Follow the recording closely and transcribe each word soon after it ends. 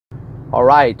All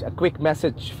right, a quick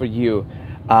message for you.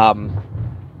 One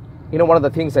of the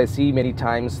things I see many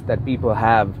times that people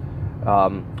have,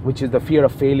 which is the fear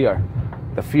of failure,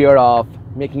 the fear of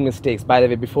making mistakes. By the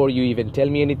way, before you even tell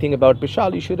me anything about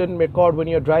Bishal, you shouldn't record when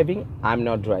you're driving. I'm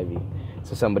not driving,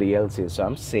 so somebody else is. So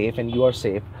I'm safe and you are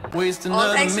safe. Thanks for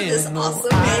this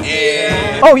awesome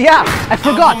video. Oh yeah, I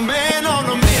forgot. I'm a man on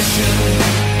a mission.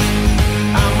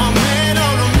 I'm a man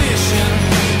on a mission.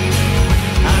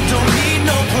 I don't need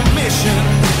no permission.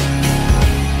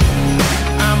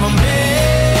 I'm a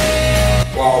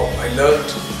man. Wow, I learned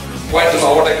quite a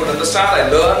lot. What I could understand, I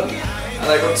learned,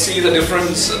 and I could see the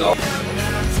difference.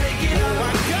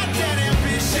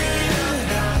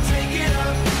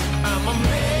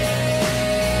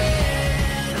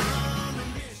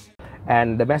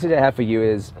 And the message I have for you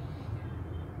is,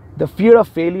 the fear of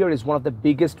failure is one of the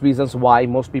biggest reasons why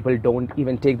most people don't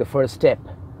even take the first step,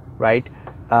 right?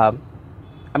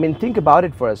 Think about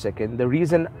it for a second. The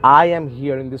reason I am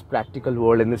here in this practical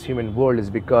world, in this human world, is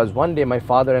because one day my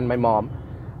father and my mom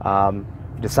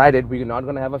decided we're not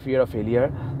going to have a fear of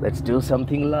failure. Let's do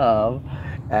something love.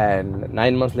 And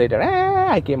 9 months later,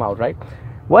 I came out, right?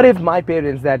 What if my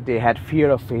parents that day had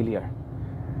fear of failure?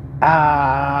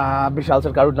 Bishal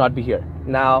Sarkar would not be here.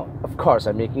 Now, of course,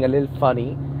 I'm making a little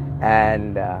funny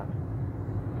and a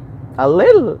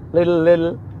little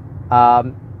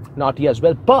naughty as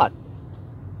well, but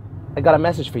I got a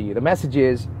message for you. The message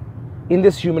is, in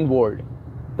this human world,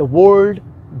 the world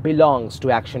belongs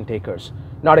to action takers,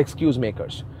 not excuse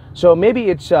makers. So maybe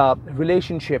it's a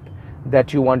relationship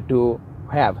that you want to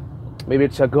have. Maybe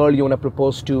it's a girl you want to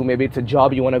propose to. Maybe it's a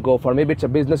job you want to go for. Maybe it's a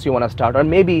business you want to start. Or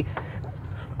maybe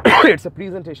it's a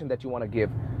presentation that you want to give.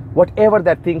 Whatever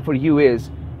that thing for you is,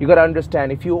 you got to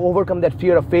understand, if you overcome that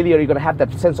fear of failure, you're going to have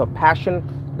that sense of passion,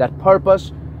 that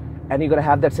purpose, and you're going to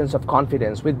have that sense of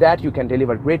confidence. With that, you can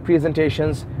deliver great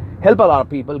presentations, help a lot of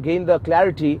people, gain the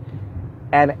clarity,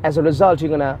 and as a result, you're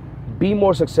going to be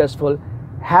more successful,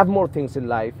 have more things in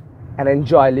life, and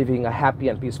enjoy living a happy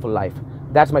and peaceful life.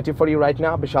 That's my tip for you right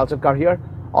now. Bishal Sarkar here,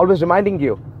 always reminding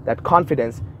you that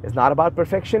confidence is not about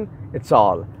perfection, it's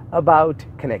all about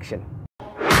connection.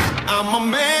 I'm a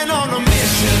man on a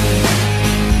mission.